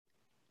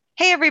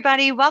Hey,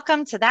 everybody,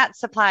 welcome to That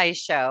Supplies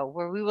Show,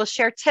 where we will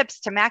share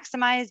tips to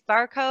maximize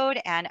barcode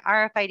and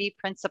RFID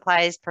print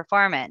supplies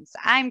performance.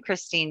 I'm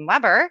Christine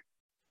Weber.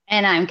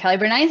 And I'm Kelly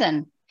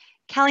Berneisen.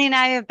 Kelly and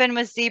I have been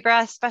with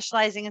Zebra,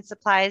 specializing in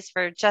supplies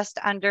for just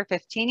under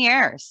 15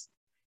 years.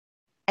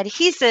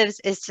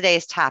 Adhesives is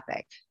today's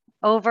topic.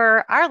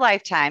 Over our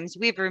lifetimes,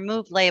 we've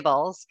removed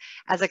labels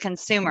as a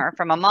consumer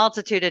from a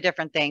multitude of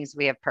different things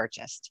we have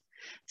purchased.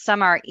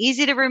 Some are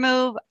easy to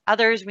remove,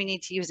 others we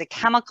need to use a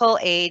chemical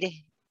aid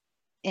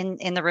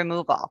in the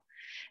removal.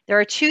 There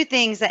are two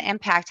things that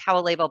impact how a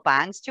label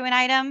bonds to an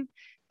item: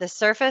 the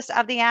surface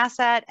of the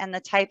asset and the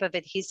type of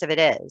adhesive it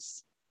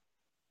is.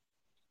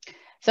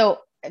 So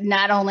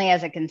not only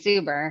as a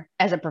consumer,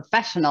 as a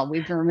professional,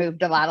 we've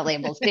removed a lot of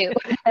labels too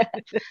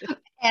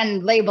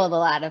and labeled a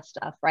lot of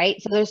stuff, right?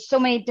 So there's so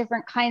many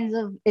different kinds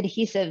of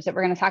adhesives that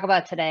we're going to talk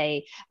about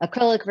today.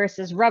 Acrylic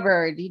versus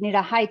rubber. Do you need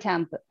a high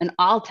temp, an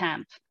all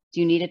temp? Do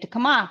you need it to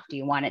come off? Do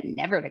you want it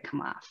never to come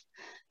off?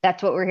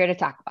 That's what we're here to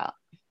talk about.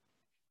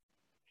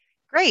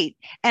 Great.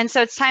 And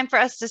so it's time for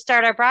us to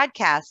start our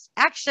broadcast.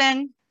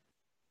 Action.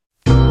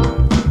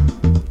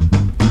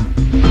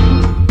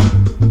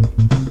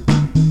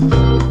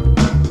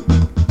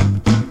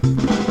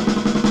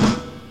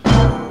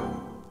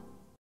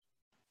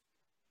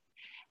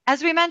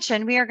 As we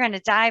mentioned, we are going to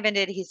dive into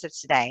adhesives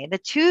today. The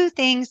two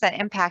things that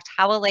impact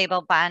how a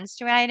label bonds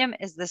to an item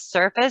is the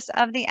surface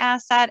of the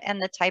asset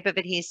and the type of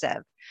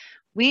adhesive.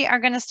 We are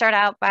going to start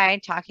out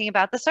by talking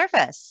about the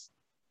surface.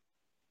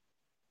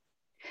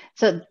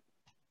 So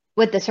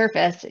with the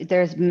surface,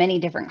 there's many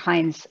different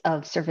kinds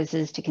of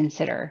surfaces to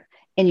consider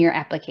in your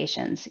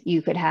applications.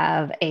 You could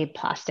have a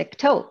plastic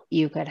tote.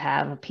 You could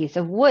have a piece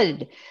of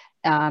wood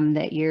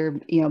that you're,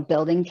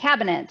 building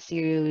cabinets.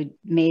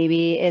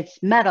 Maybe it's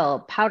metal,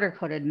 powder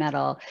coated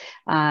metal.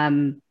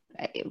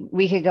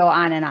 We could go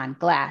on and on.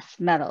 Glass,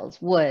 metals,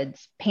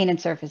 woods, painted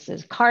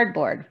surfaces,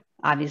 cardboard.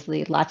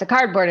 Obviously, lots of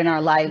cardboard in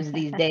our lives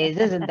these days,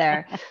 isn't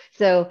there?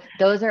 So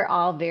those are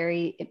all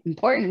very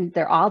important.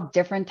 They're all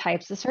different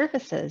types of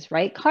surfaces,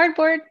 right?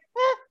 Cardboard,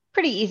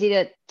 pretty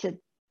easy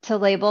to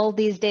label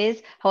these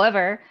days.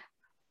 However,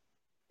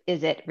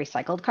 is it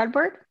recycled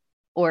cardboard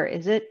or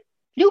is it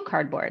new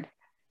cardboard?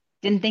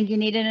 Didn't think you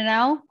needed to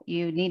know?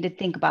 You need to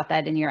think about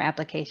that in your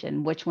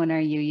application. Which one are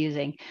you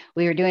using?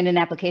 We were doing an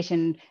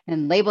application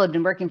and label had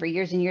been working for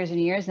years and years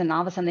and years. And all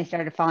of a sudden they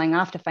started falling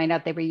off to find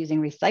out they were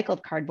using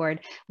recycled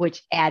cardboard,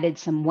 which added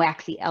some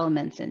waxy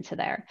elements into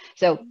there.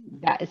 So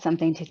that is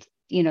something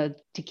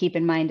to keep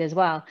in mind as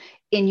well.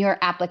 In your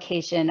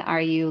application,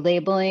 are you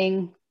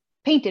labeling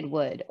painted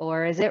wood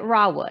or is it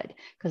raw wood?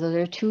 Because those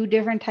are two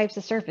different types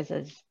of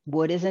surfaces.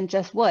 Wood isn't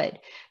just wood.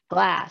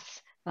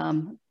 Glass.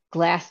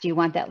 Glass, do you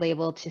want that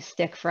label to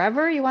stick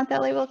forever? You want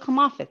that label to come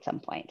off at some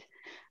point.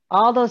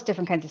 All those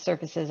different kinds of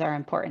surfaces are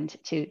important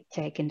to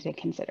take into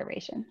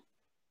consideration.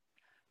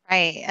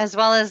 Right, as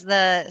well as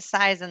the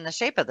size and the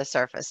shape of the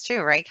surface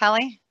too, right,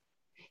 Kelly?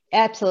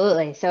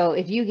 Absolutely. So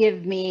if you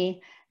give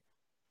me,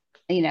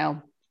 3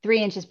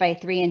 inches by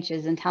 3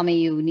 inches and tell me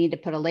you need to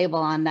put a label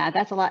on that,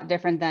 that's a lot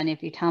different than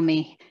if you tell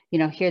me,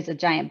 here's a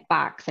giant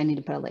box, I need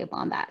to put a label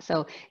on that.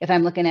 So if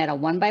I'm looking at a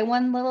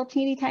 1x1 little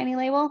teeny tiny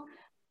label,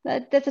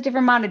 that's a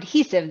different amount of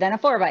adhesive than a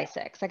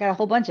 4x6. I got a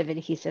whole bunch of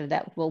adhesive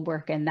that will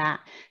work in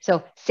that.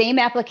 So same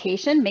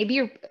application, maybe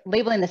you're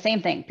labeling the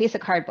same thing, piece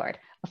of cardboard.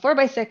 A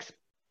 4x6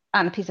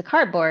 on a piece of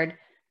cardboard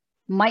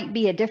might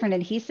be a different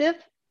adhesive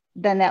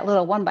than that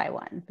little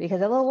 1x1, because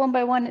that little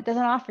 1x1, it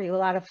doesn't offer you a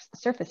lot of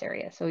surface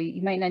area. So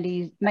you might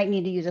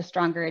need to use a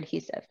stronger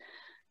adhesive.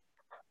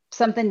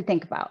 Something to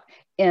think about.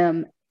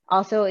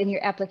 Also in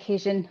your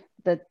application,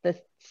 the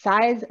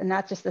size, and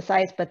not just the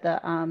size, but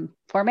the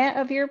format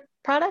of your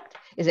product.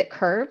 Is it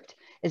curved?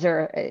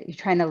 You're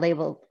trying to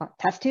label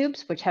test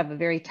tubes, which have a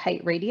very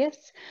tight radius,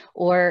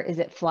 or is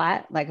it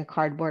flat, like a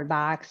cardboard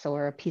box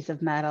or a piece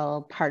of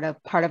metal, part of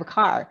a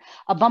car,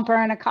 a bumper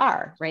in a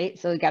car, right?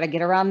 So you got to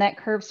get around that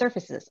curved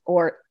surfaces,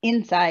 or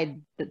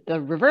inside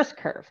the reverse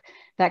curve,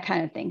 that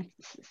kind of thing.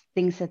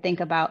 Things to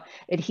think about.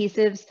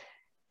 Adhesives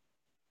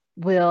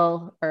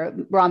or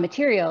raw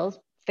materials,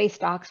 face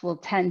stocks will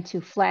tend to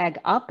flag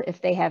up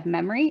if they have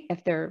memory,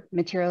 if they're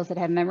materials that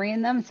have memory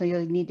in them. So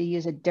you'll need to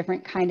use a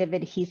different kind of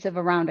adhesive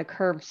around a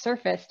curved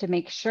surface to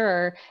make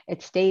sure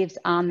it stays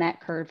on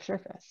that curved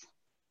surface.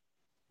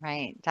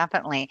 Right,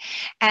 definitely.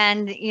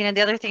 And,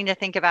 the other thing to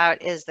think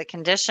about is the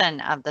condition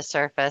of the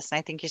surface. And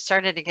I think you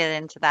started to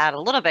get into that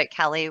a little bit,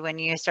 Kelly, when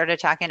you started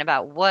talking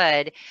about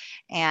wood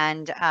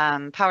and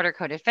powder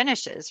coated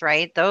finishes,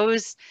 right?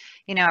 Those,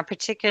 are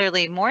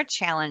particularly more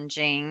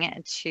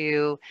challenging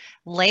to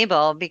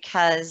label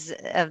because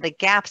of the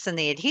gaps in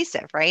the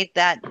adhesive, right?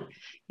 That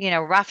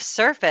rough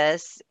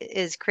surface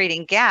is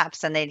creating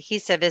gaps and the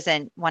adhesive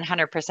isn't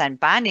 100%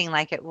 bonding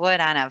like it would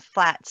on a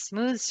flat,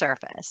 smooth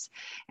surface.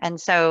 And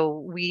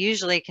so we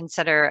usually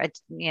consider,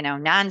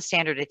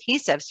 non-standard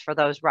adhesives for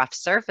those rough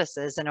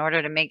surfaces in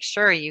order to make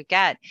sure you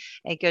get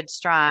a good,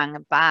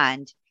 strong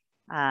bond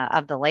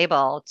of the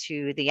label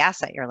to the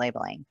asset you're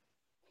labeling.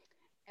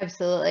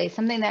 Absolutely.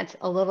 Something that's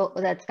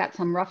got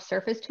some rough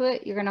surface to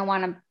it, you're going to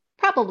want to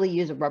probably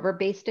use a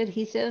rubber-based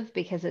adhesive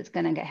because it's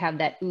going to have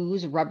that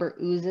ooze, rubber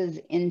oozes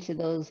into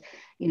those,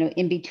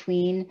 in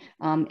between,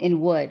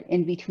 in wood,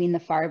 in between the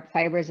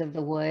fibers of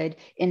the wood.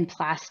 In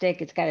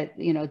plastic, it's got,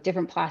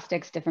 different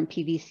plastics, different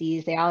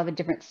PVCs, they all have a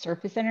different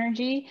surface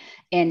energy.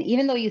 And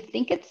even though you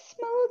think it's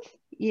smooth,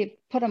 you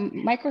put a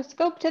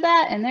microscope to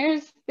that and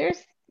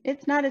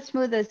it's not as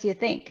smooth as you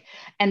think.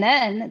 And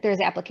then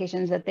there's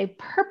applications that they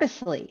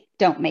purposely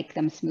don't make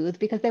them smooth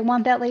because they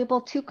want that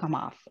label to come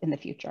off in the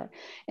future.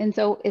 And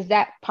so is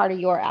that part of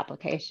your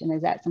application?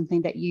 Is that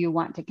something that you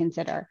want to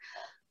consider,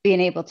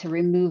 being able to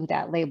remove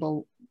that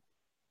label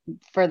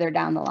further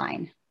down the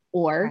line?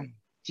 Or right.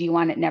 Do you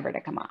want it never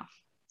to come off?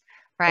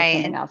 Right. That's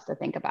something else to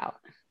think about.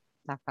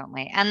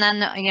 Definitely. And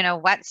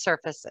then, wet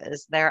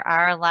surfaces. There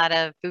are a lot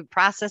of food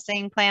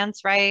processing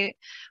plants, right,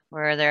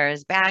 where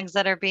there's bags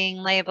that are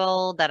being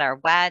labeled that are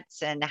wet.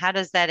 And how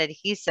does that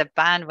adhesive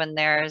bond when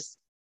there's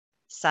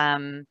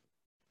some,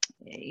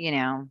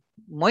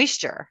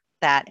 moisture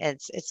that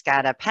it's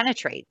got to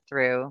penetrate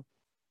through?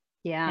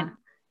 Yeah.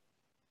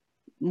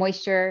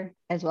 Moisture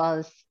as well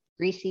as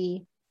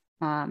greasy.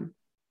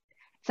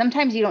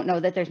 Sometimes you don't know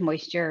that there's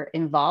moisture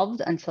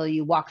involved until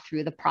you walk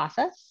through the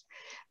process.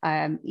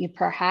 You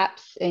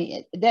perhaps,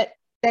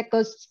 that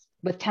goes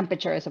with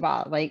temperature as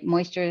well, like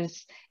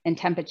moistures and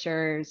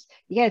temperatures.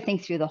 You got to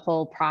think through the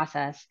whole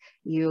process.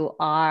 You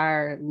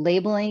are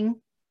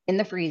labeling in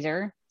the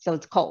freezer, so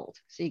it's cold.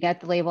 So you got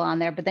the label on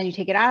there, but then you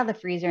take it out of the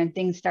freezer and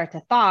things start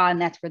to thaw,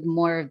 and that's where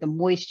more of the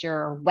moisture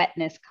or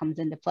wetness comes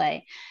into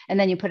play. And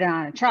then you put it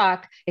on a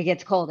truck, it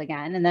gets cold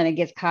again, and then it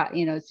gets caught,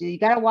 so you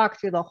got to walk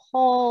through the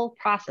whole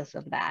process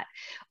of that.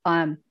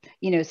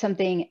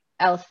 Something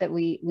else that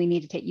you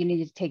need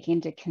to take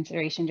into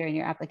consideration during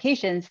your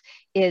applications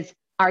is,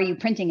 are you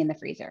printing in the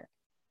freezer?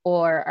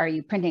 Or are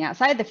you printing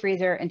outside the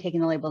freezer and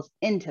taking the labels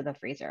into the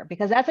freezer?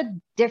 Because that's a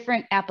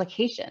different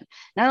application.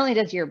 Not only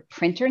does your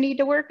printer need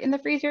to work in the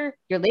freezer,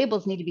 your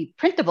labels need to be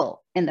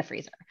printable in the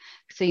freezer.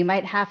 So you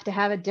might have to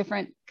have a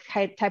different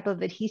type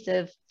of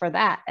adhesive for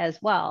that as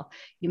well.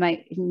 You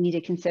might need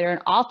to consider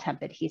an all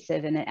temp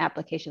adhesive in an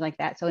application like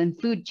that. So in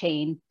food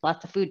chain,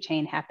 lots of food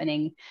chain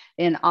happening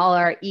in all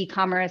our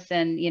e-commerce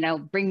and,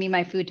 bring me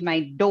my food to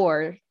my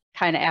door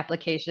kind of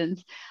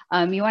applications.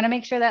 You want to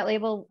make sure that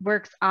label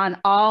works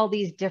on all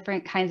these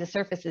different kinds of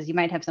surfaces. You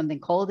might have something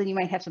cold and you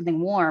might have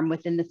something warm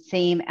within the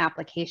same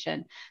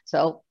application.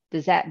 So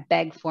does that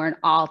beg for an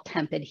all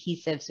temp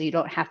adhesive so you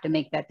don't have to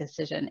make that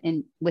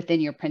decision within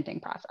your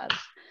printing process?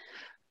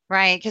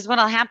 Right, because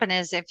what'll happen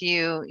is if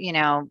you,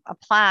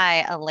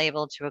 apply a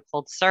label to a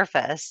cold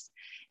surface,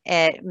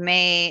 it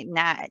may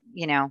not,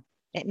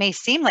 it may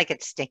seem like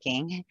it's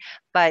sticking,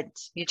 but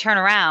you turn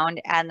around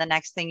and the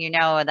next thing you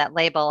know, that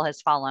label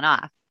has fallen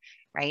off,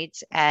 right?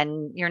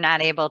 And you're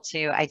not able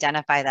to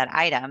identify that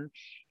item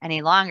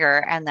any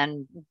longer. And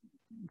then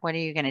what are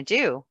you going to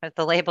do if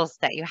the labels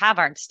that you have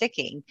aren't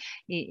sticking?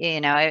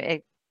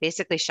 It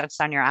basically shuts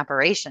down your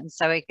operation.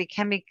 So it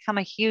can become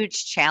a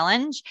huge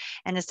challenge,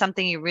 and it's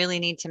something you really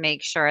need to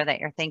make sure that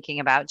you're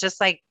thinking about,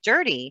 just like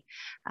dirty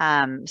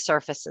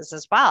surfaces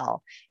as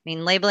well. I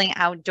mean, labeling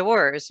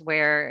outdoors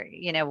where,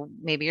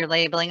 maybe you're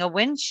labeling a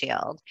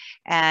windshield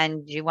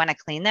and you want to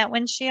clean that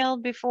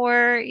windshield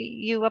before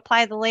you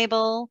apply the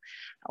label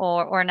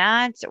or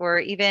not, or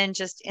even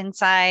just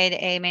inside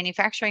a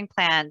manufacturing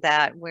plant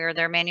where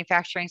they're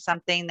manufacturing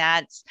something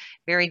that's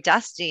very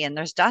dusty and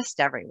there's dust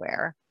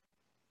everywhere.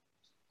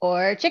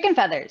 Or chicken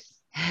feathers.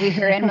 We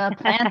were in a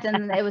plant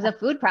and it was a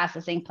food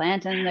processing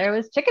plant and there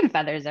was chicken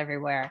feathers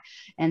everywhere.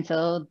 And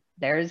so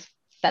there's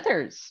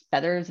feathers,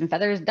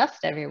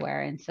 dust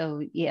everywhere. And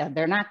so, yeah,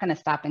 they're not going to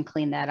stop and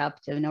clean that up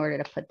in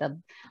order to put the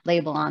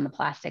label on the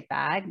plastic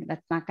bag.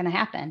 That's not going to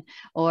happen.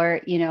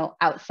 Or,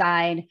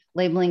 outside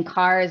labeling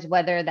cars,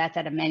 whether that's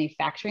at a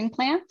manufacturing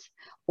plant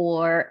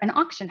or an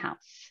auction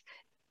house.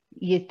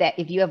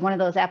 If you have one of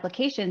those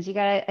applications, you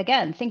got to,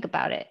 again, think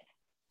about it.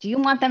 Do you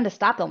want them to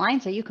stop the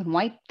line so you can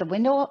wipe the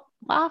window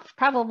off?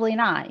 Probably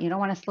not. You don't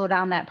want to slow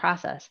down that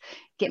process.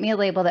 Get me a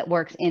label that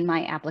works in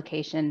my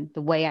application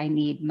the way I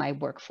need my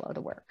workflow to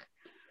work.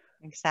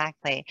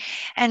 Exactly.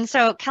 And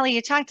so, Kelly,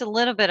 you talked a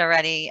little bit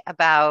already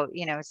about,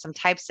 some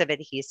types of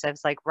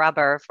adhesives like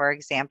rubber, for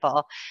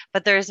example,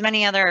 but there's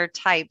many other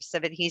types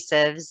of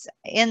adhesives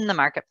in the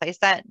marketplace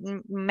that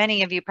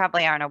many of you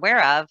probably aren't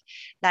aware of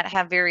that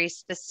have very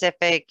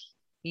specific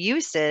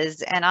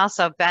uses and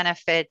also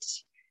benefit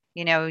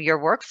your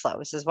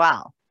workflows as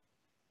well.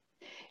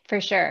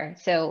 For sure.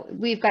 So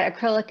we've got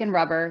acrylic and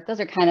rubber. Those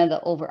are kind of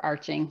the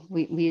overarching.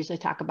 We usually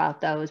talk about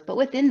those, but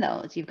within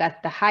those, you've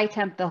got the high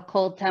temp, the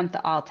cold temp,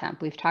 the all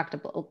temp. We've talked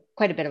about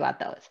quite a bit about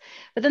those,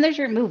 but then there's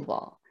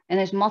removable and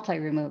there's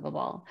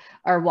multi-removable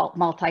or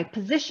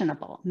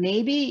multi-positionable.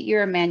 Maybe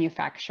you're a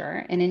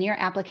manufacturer and in your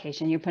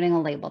application, you're putting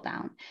a label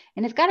down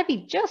and it's got to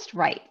be just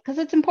right because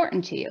it's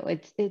important to you.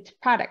 It's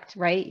product,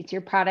 right? It's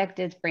your product,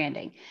 it's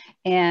branding.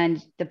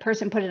 And the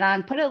person put it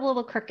a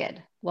little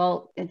crooked.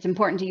 Well, it's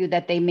important to you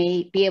that they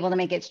may be able to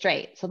make it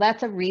straight. So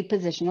that's a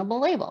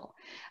repositionable label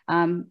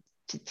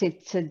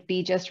to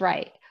be just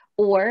right.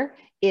 Or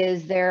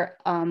Is there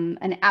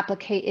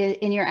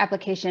in your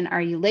application,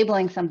 are you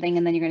labeling something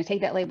and then you're going to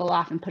take that label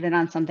off and put it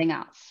on something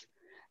else?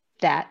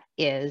 That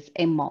is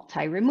a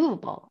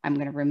multi-removable. I'm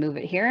going to remove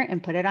it here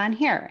and put it on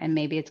here, and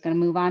maybe it's going to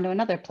move on to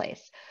another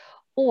place.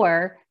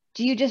 Or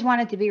do you just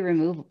want it to be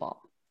removable?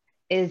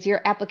 Is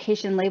your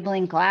application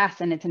labeling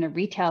glass and it's in a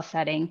retail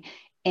setting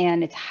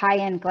and it's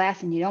high-end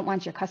glass and you don't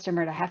want your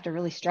customer to have to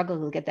really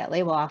struggle to get that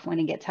label off when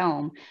he gets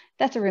home?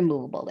 That's a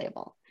removable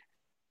label.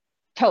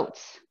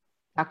 Totes.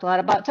 Talked a lot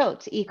about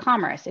totes.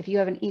 E-commerce. If you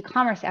have an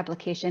e-commerce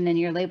application and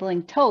you're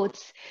labeling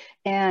totes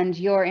and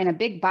you're in a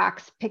big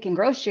box picking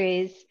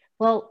groceries,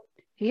 well,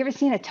 have you ever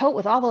seen a tote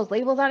with all those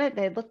labels on it?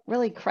 They look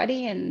really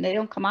cruddy and they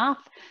don't come off.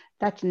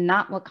 That's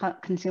not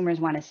what consumers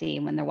want to see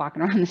when they're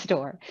walking around the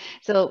store.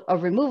 So a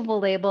removable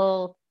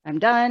label, I'm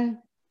done.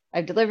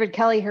 I've delivered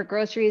Kelly her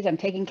groceries. I'm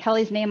taking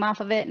Kelly's name off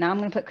of it. Now I'm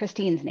going to put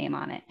Christine's name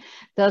on it.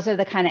 Those are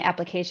the kind of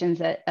applications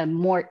that a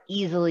more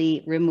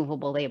easily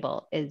removable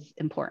label is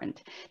important.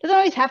 It doesn't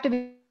always have to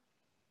be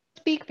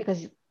speak,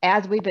 because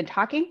as we've been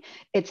talking,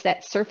 it's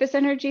that surface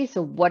energy.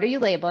 So what are you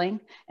labeling?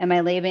 Am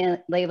I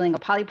labeling a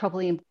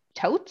polypropylene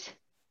tote?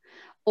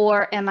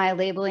 Or am I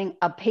labeling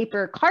a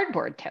paper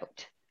cardboard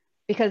tote?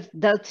 Because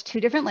those two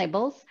different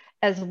labels,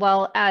 as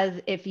well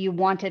as if you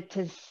want it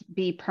to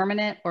be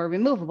permanent or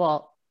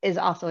removable, is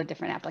also a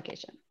different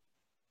application.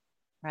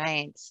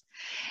 Right.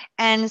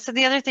 And so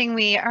the other thing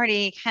we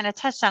already kind of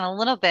touched on a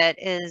little bit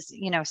is,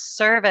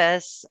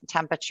 service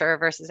temperature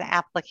versus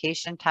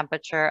application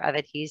temperature of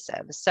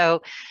adhesive.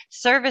 So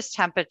service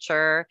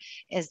temperature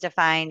is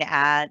defined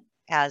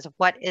as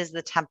what is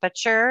the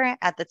temperature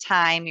at the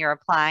time you're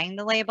applying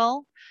the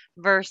label,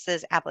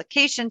 versus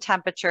application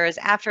temperatures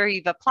after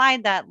you've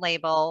applied that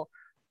label.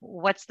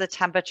 What's the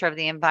temperature of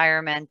the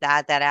environment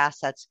that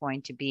asset's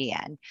going to be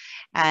in?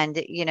 And,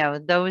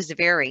 those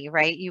vary,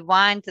 right? You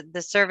want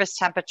the service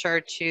temperature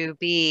to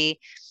be,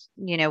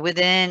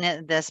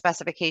 within the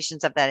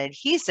specifications of that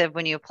adhesive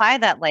when you apply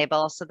that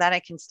label, so that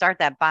it can start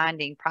that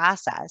bonding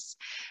process.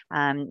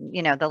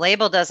 The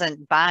label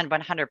doesn't bond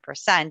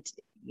 100%,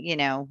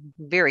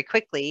 very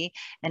quickly.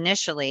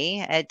 Initially,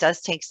 it does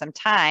take some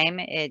time.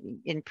 It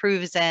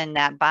improves in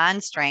that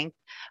bond strength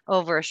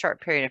over a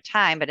short period of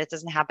time, but it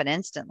doesn't happen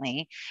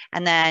instantly.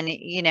 And then,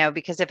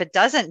 because if it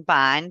doesn't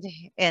bond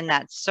in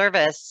that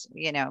service,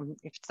 if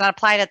it's not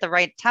applied at the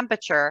right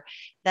temperature,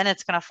 then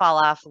it's going to fall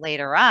off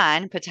later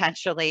on,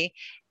 potentially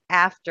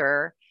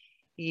after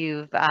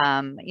you've,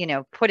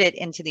 put it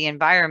into the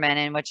environment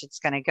in which it's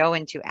going to go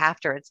into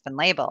after it's been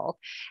labeled.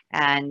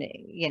 And,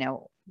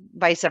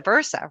 vice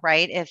versa,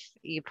 right? If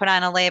you put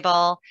on a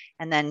label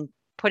and then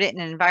put it in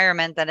an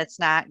environment that it's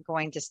not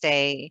going to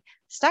stay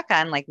stuck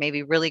on, like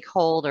maybe really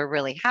cold or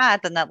really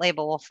hot, then that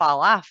label will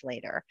fall off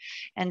later.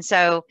 And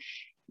so,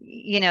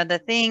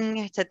 the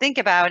thing to think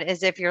about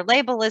is if your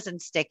label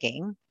isn't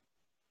sticking,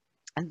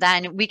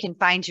 then we can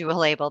find you a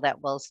label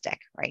that will stick,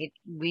 right?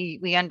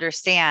 We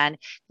understand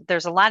that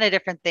there's a lot of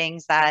different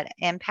things that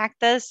impact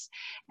this,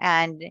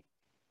 and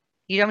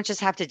you don't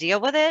just have to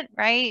deal with it,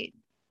 right?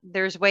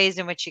 There's ways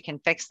in which you can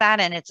fix that,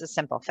 and it's a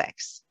simple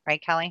fix,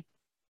 right, Kelly?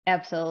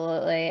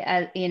 Absolutely.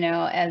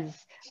 As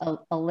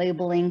a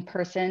labeling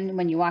person,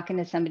 when you walk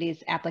into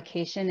somebody's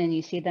application and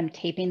you see them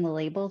taping the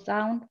labels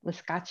down with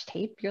Scotch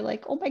tape, you're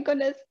like, oh my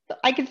goodness,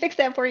 I can fix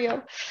that for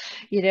you.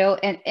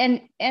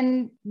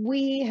 And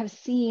we have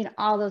seen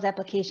all those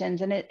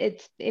applications, and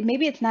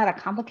maybe it's not a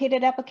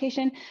complicated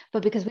application,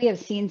 but because we have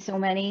seen so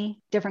many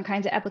different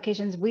kinds of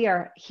applications, we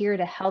are here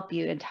to help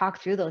you and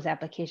talk through those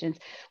applications.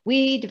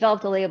 We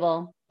developed a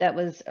label that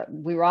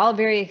we were all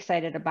very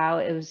excited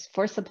about. It was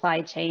for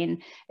supply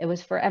chain. It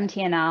was for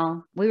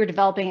MTNL. We were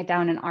developing it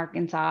down in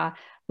Arkansas.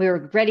 We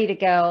were ready to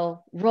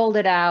go, rolled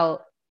it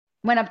out,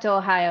 went up to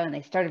Ohio, and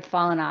they started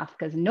falling off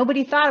because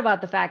nobody thought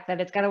about the fact that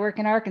it's got to work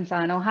in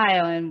Arkansas and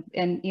Ohio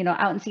and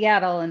out in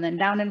Seattle and then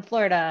down in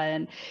Florida.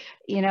 And,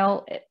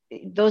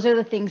 those are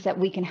the things that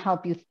we can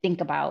help you think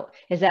about.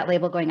 Is that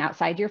label going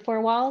outside your four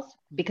walls?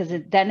 Because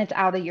then it's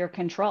out of your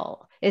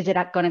control. Is it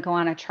going to go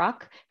on a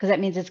truck? Because that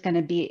means it's going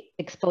to be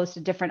exposed to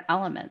different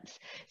elements.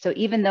 So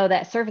even though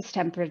that surface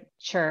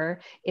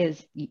temperature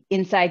is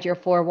inside your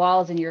four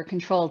walls in your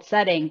controlled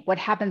setting, what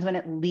happens when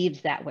it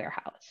leaves that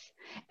warehouse?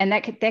 And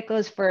that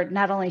goes for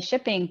not only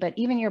shipping, but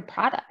even your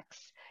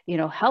products.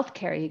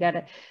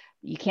 Healthcare,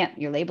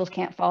 your labels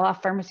can't fall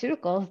off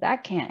pharmaceuticals.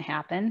 That can't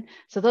happen.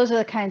 So those are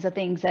the kinds of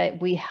things that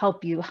we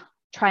help you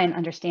try and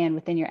understand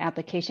within your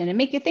application and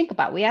make you think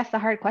about. We ask the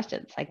hard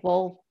questions like,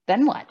 well,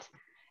 then what?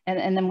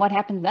 And then what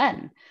happens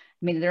then?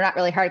 I mean, they're not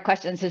really hard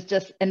questions. It's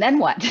just, and then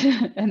what?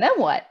 And then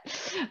what?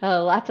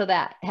 Lots of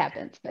that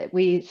happens. But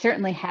we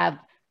certainly have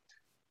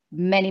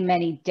many,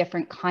 many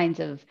different kinds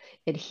of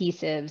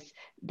adhesives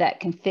that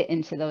can fit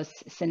into those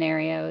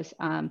scenarios.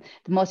 The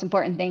most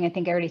important thing, I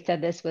think I already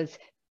said this, was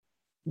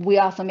we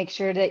also make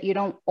sure that you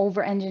don't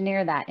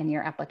over-engineer that in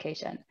your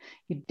application.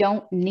 You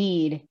don't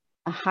need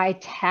a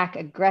high-tack,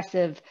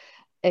 aggressive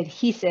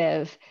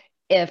adhesive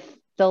if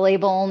the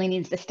label only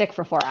needs to stick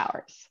for 4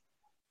 hours.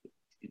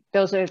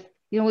 Those are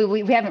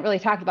we haven't really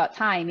talked about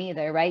time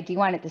either, right? Do you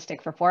want it to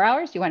stick for 4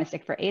 hours? Do you want to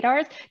stick for 8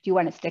 hours? Do you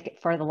want to stick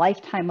it for the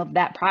lifetime of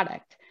that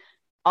product?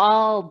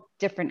 All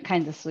different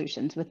kinds of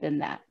solutions within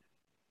that.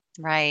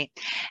 Right.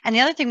 And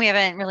the other thing we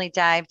haven't really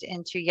dived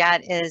into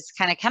yet is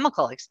kind of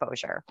chemical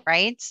exposure,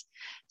 right?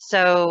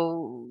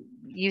 So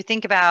you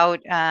think about,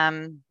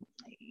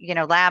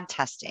 lab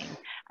testing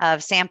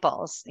of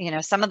samples.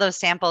 Some of those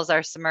samples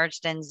are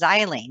submerged in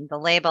xylene, the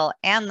label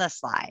and the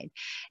slide.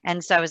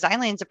 And so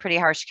xylene is a pretty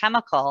harsh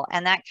chemical,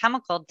 and that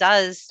chemical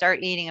does start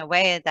eating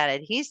away at that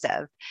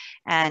adhesive.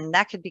 And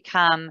that could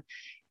become,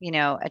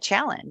 a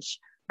challenge,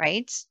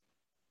 right?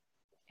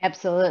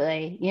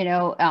 Absolutely.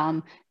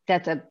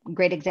 That's a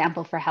great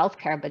example for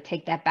healthcare, but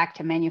take that back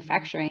to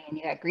manufacturing, and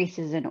you got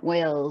greases and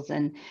oils,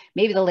 and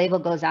maybe the label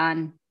goes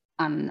on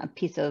a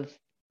piece of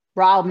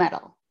raw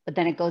metal, but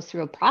then it goes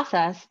through a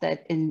process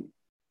that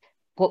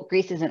what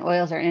greases and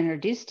oils are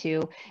introduced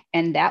to,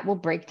 and that will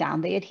break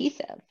down the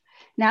adhesive.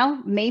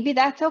 Now, maybe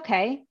that's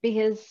okay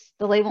because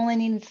the label only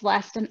needs to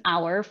last an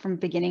hour from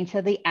beginning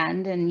to the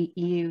end, and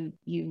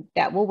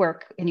that will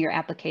work in your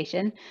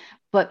application.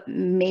 But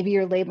maybe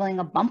you're labeling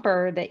a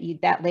bumper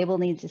that label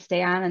needs to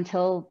stay on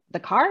until the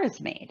car is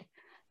made.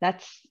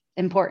 That's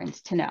important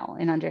to know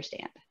and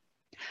understand.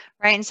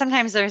 Right. And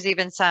sometimes there's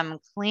even some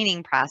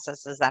cleaning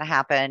processes that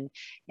happen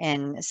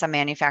in some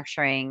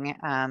manufacturing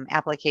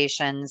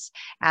applications.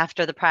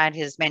 After the product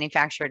is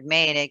manufactured,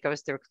 made, it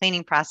goes through a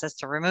cleaning process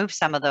to remove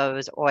some of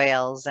those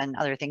oils and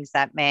other things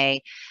that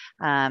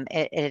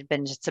it had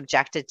been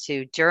subjected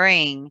to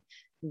during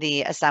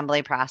the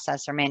assembly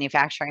process or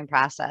manufacturing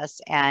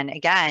process. And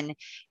again,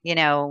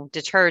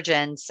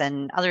 detergents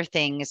and other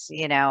things,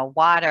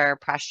 water,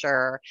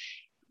 pressure,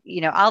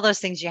 all those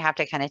things you have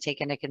to kind of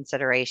take into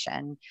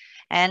consideration.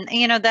 And,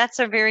 that's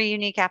a very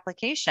unique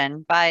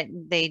application, but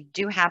they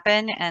do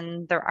happen.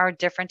 And there are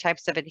different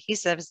types of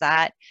adhesives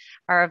that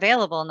are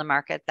available in the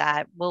market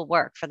that will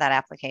work for that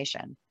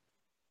application.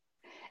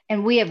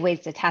 And we have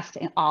ways to test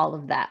all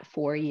of that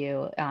for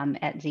you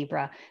at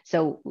Zebra.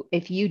 So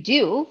if you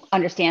do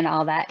understand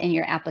all that in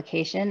your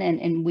application,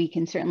 and we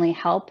can certainly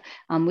help,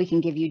 we can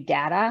give you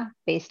data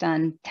based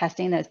on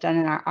testing that's done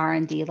in our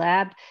R&D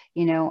lab,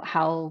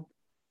 how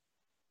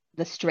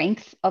the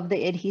strength of the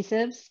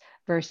adhesives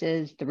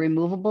versus the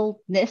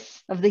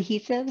removableness of the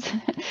adhesives.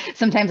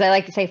 Sometimes I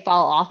like to say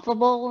fall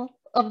offable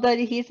of the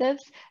adhesives.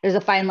 There's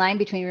a fine line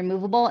between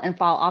removable and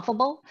fall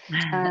offable.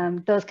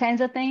 Those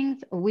kinds of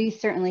things, we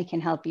certainly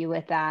can help you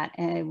with that.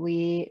 And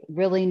we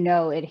really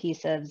know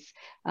adhesives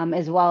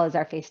as well as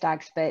our face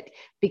stocks, but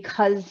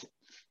because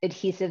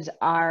adhesives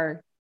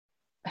are,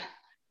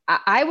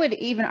 I would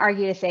even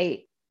argue to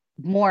say,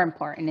 more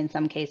important in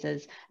some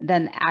cases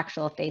than the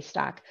actual face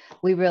stock.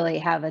 We really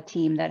have a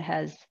team that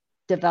has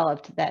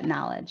developed that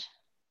knowledge.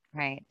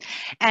 Right.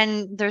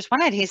 And there's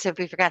one adhesive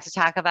we forgot to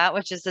talk about,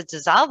 which is a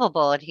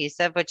dissolvable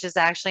adhesive, which is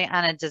actually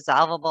on a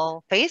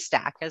dissolvable face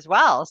stock as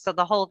well. So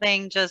the whole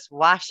thing just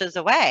washes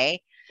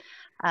away,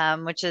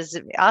 which is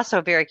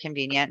also very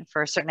convenient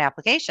for certain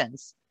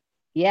applications.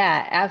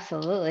 Yeah,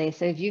 absolutely.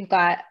 So if you've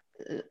got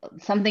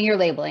something you're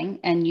labeling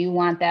and you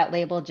want that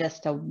label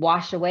just to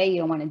wash away, you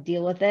don't want to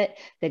deal with it,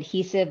 the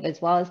adhesive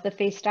as well as the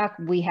face stock,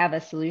 we have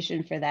a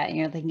solution for that. And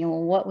you're thinking,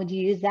 well, what would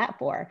you use that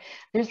for?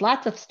 There's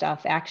lots of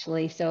stuff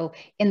actually. So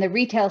in the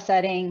retail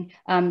setting,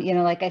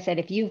 like I said,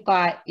 if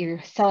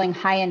you're selling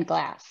high-end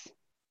glass,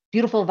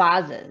 beautiful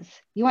vases,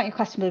 you want your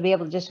customer to be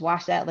able to just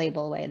wash that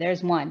label away.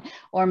 There's one.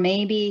 Or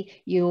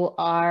maybe you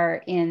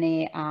are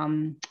in a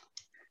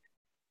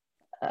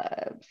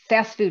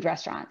fast food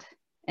restaurant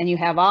and you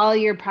have all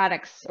your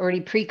products already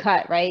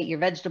pre-cut, right? Your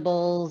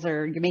vegetables,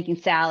 or you're making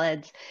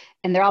salads,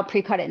 and they're all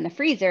pre-cut in the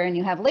freezer and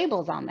you have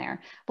labels on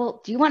there.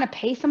 Well, do you want to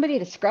pay somebody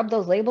to scrub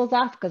those labels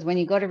off? Because when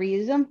you go to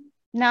reuse them,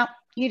 no,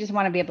 you just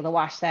want to be able to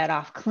wash that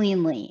off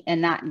cleanly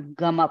and not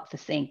gum up the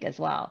sink as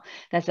well.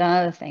 That's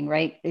another thing,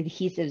 right?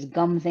 Adhesives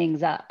gum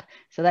things up.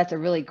 So that's a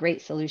really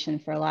great solution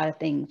for a lot of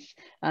things,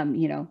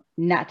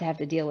 not to have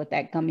to deal with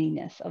that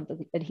gumminess of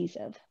the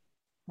adhesive.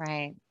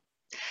 Right.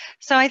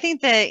 So I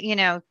think that,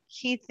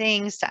 key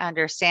things to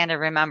understand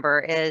and remember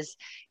is,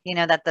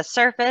 that the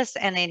surface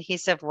and the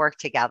adhesive work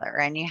together,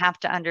 and you have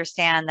to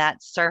understand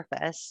that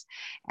surface,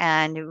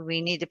 and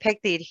we need to pick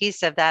the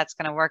adhesive that's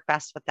going to work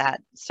best with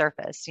that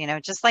surface.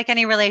 Just like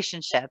any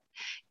relationship,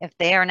 if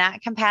they are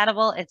not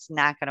compatible, it's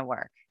not going to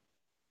work.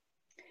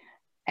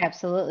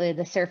 Absolutely.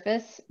 The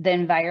surface, the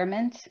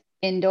environment,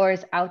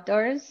 indoors,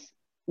 outdoors,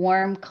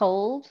 warm,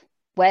 cold,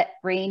 wet,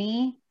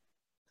 rainy,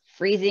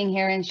 freezing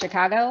here in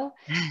Chicago,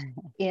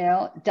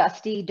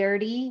 dusty,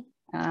 dirty,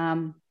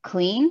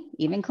 clean,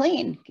 even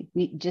clean.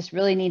 You just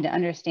really need to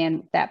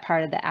understand that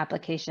part of the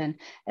application,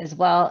 as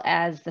well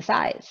as the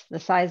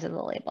size of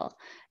the label.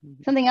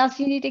 Something else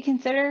you need to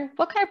consider,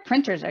 what kind of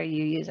printers are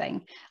you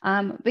using?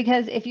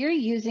 Because if you're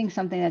using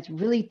something that's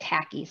really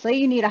tacky, say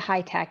you need a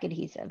high tack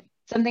adhesive,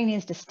 something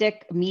needs to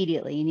stick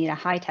immediately, you need a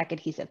high tack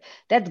adhesive,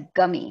 that's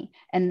gummy.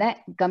 And that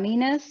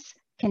gumminess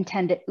can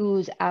tend to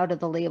ooze out of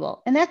the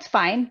label. And that's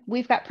fine.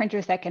 We've got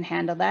printers that can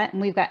handle that.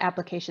 And we've got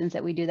applications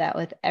that we do that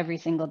with every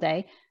single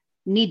day.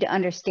 need to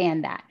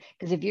understand that,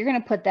 because if you're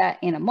going to put that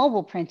in a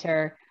mobile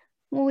printer,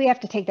 well, we have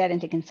to take that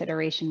into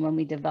consideration when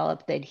we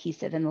develop the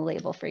adhesive and the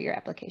label for your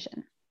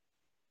application.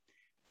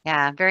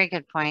 Yeah, very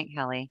good point,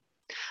 Kelly.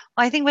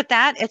 Well, I think with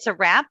that, it's a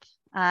wrap.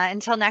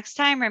 Until next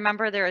time,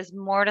 remember there is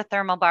more to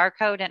thermal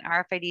barcode and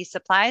RFID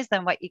supplies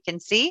than what you can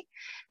see.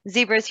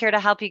 Zebra is here to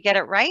help you get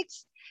it right,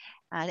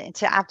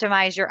 to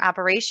optimize your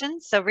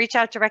operations. So reach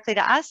out directly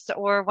to us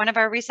or one of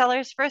our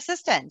resellers for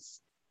assistance.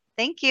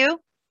 Thank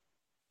you.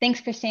 Thanks,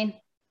 Christine.